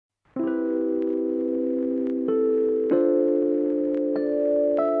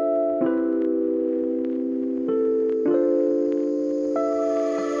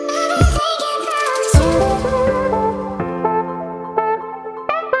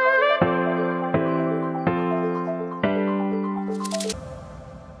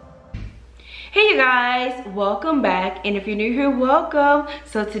guys, welcome back, and if you're new here, welcome.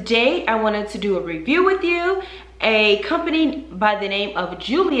 So today I wanted to do a review with you. A company by the name of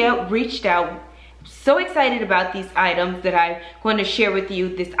Jeulia reached out. So excited about these items that I'm going to share with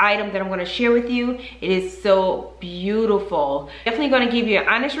you. This item that I'm going to share with you, it is so beautiful. Definitely going to give you an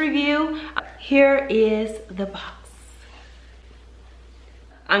honest review. Here is the box.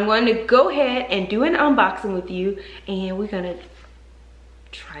 I'm going to go ahead and do an unboxing with you, and we're going to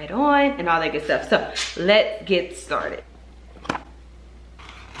try it on and all that good stuff. So let's get started.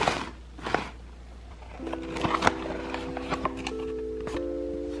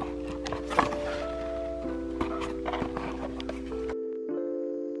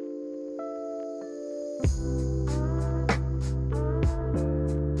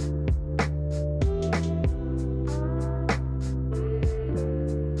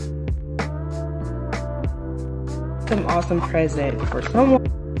 Some awesome present for someone.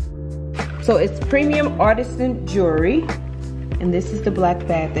 So it's premium artisan jewelry, and this is the black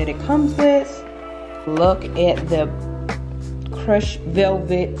bag that it comes with. Look at the crushed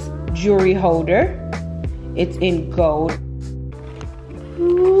velvet jewelry holder. It's in gold.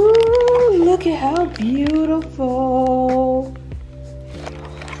 Ooh, look at how beautiful.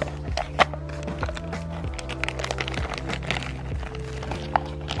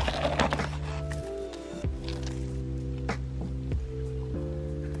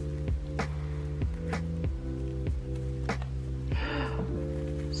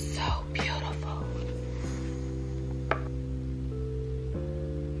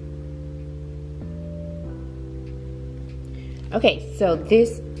 Okay, so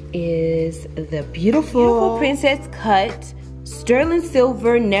this is the beautiful princess cut sterling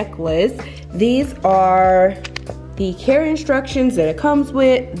silver necklace. These are the care instructions that it comes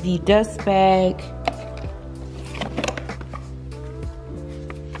with, the dust bag.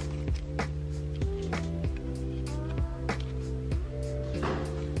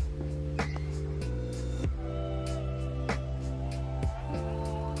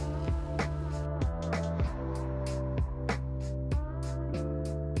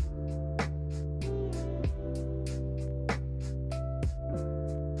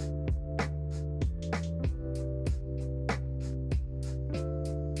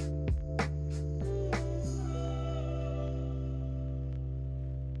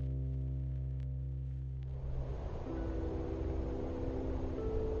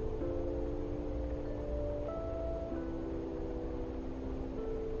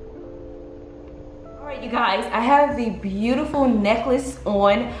 Alright, you guys, I have the beautiful necklace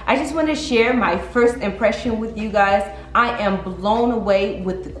on. I just want to share my first impression with you guys. I am blown away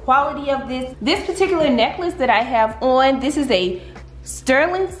with the quality of this. This particular necklace that I have on, this is a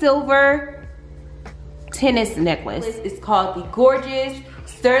sterling silver tennis necklace. It's called the gorgeous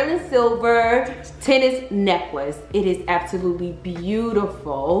sterling silver tennis necklace. It is absolutely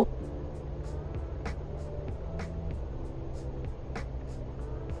beautiful.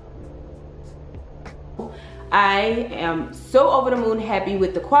 I am so over the moon happy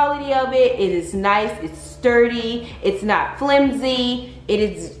with the quality of it. It is nice, it's sturdy, it's not flimsy. It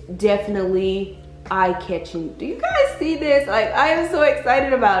is definitely eye-catching. Do you guys see this? Like, I am so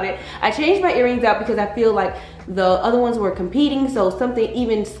excited about it. I changed my earrings out because I feel like the other ones were competing, so something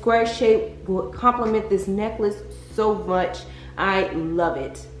even square shaped would complement this necklace so much. I love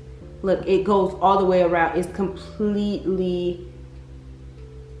it. Look, it goes all the way around. It's completely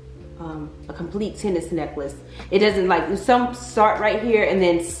a complete tennis necklace. It doesn't, like, some start right here and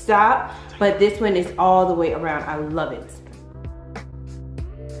then stop, but this one is all the way around. I love it.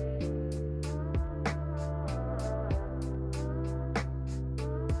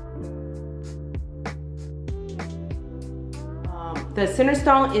 The center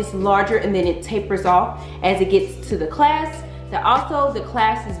stone is larger and then it tapers off as it gets to the clasp. Also, the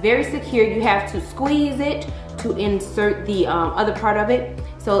clasp is very secure. You have to squeeze it to insert the other part of it.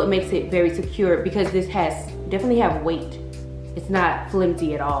 So it makes it very secure because this definitely have weight. It's not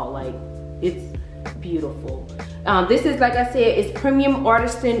flimsy at all. Like, it's beautiful. This is, like I said, it's premium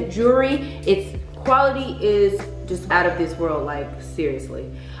artisan jewelry. Its quality is just out of this world, like,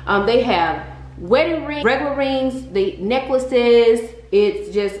 seriously. They have wedding rings, regular rings, the necklaces.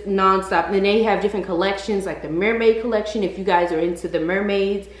 It's just non-stop. And then they have different collections, like the mermaid collection, if you guys are into the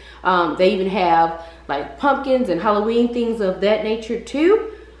mermaids. They even have like pumpkins and Halloween things of that nature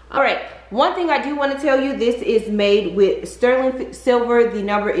too. All right, one thing I do want to tell you, this is made with sterling silver. The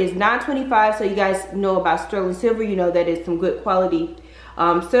number is 925, so you guys know about sterling silver. You know that it's some good quality.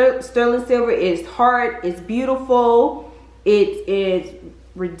 Sterling silver is hard, it's beautiful, it is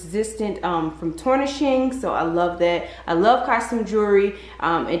resistant from tarnishing, so I love that. I love costume jewelry,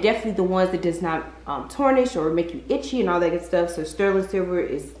 and definitely the ones that does not tarnish or make you itchy and all that good stuff. So sterling silver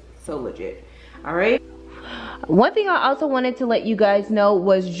is so legit. All right. One thing I also wanted to let you guys know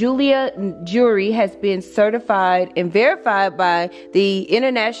was Jeulia jewelry has been certified and verified by the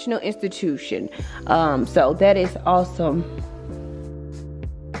international institution. So that is awesome.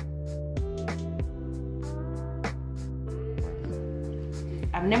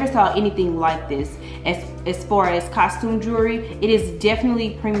 I've never saw anything like this as far as costume jewelry. It is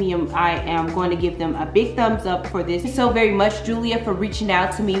definitely premium. I am going to give them a big thumbs up for this. Thank you so very much, Jeulia, for reaching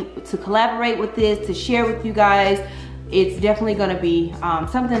out to me to collaborate with this, to share with you guys. It's definitely going to be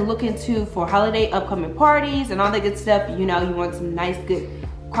something to look into for holiday upcoming parties and all that good stuff. You know, you want some nice, good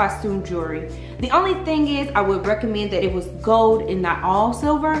costume jewelry. The only thing is, I would recommend that it was gold and not all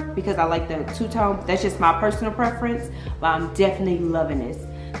silver, because I like the two-tone. That's just my personal preference, but I'm definitely loving this.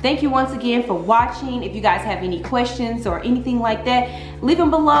 Thank you once again for watching. If you guys have any questions or anything like that, leave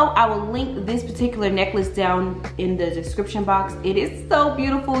them below. I will link this particular necklace down in the description box. It is so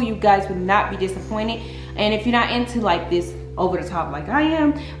beautiful. You guys would not be disappointed. And if you're not into like this over the top like I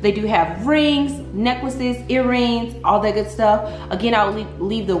am, they do have rings, necklaces, earrings, all that good stuff. Again, I'll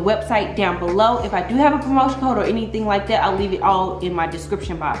leave the website down below. If I do have a promotion code or anything like that, I'll leave it all in my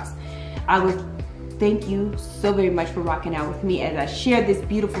description box. I would thank you so very much for rocking out with me as I share this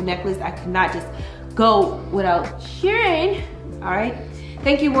beautiful necklace. I could not just go without sharing. All right,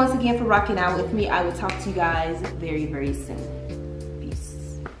 thank you once again for rocking out with me. I will talk to you guys very, very soon.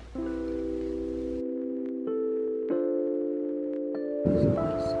 Peace.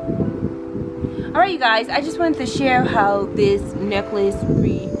 All right, you guys, I just wanted to share how this necklace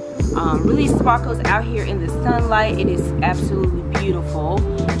really sparkles out here in the sunlight. It is absolutely beautiful.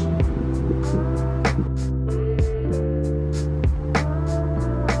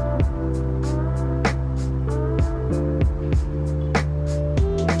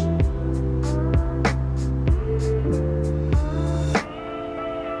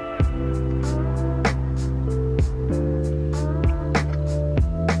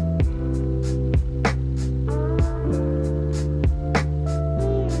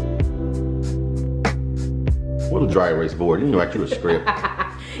 What a dry erase board. You know, write you a script.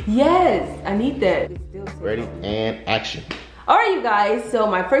 Yes, I need that. Ready and action. All right, you guys. So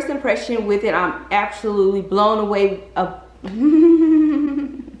my first impression with it, I'm absolutely blown away.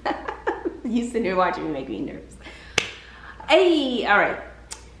 You sitting here watching me make me nervous. Hey, all right,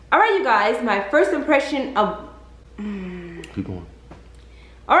 you guys. My first impression of. Keep going.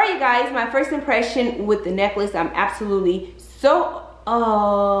 All right, you guys. My first impression with the necklace, I'm absolutely so.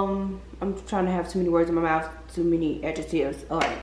 I'm trying to have too many words in my mouth, too many adjectives. All right.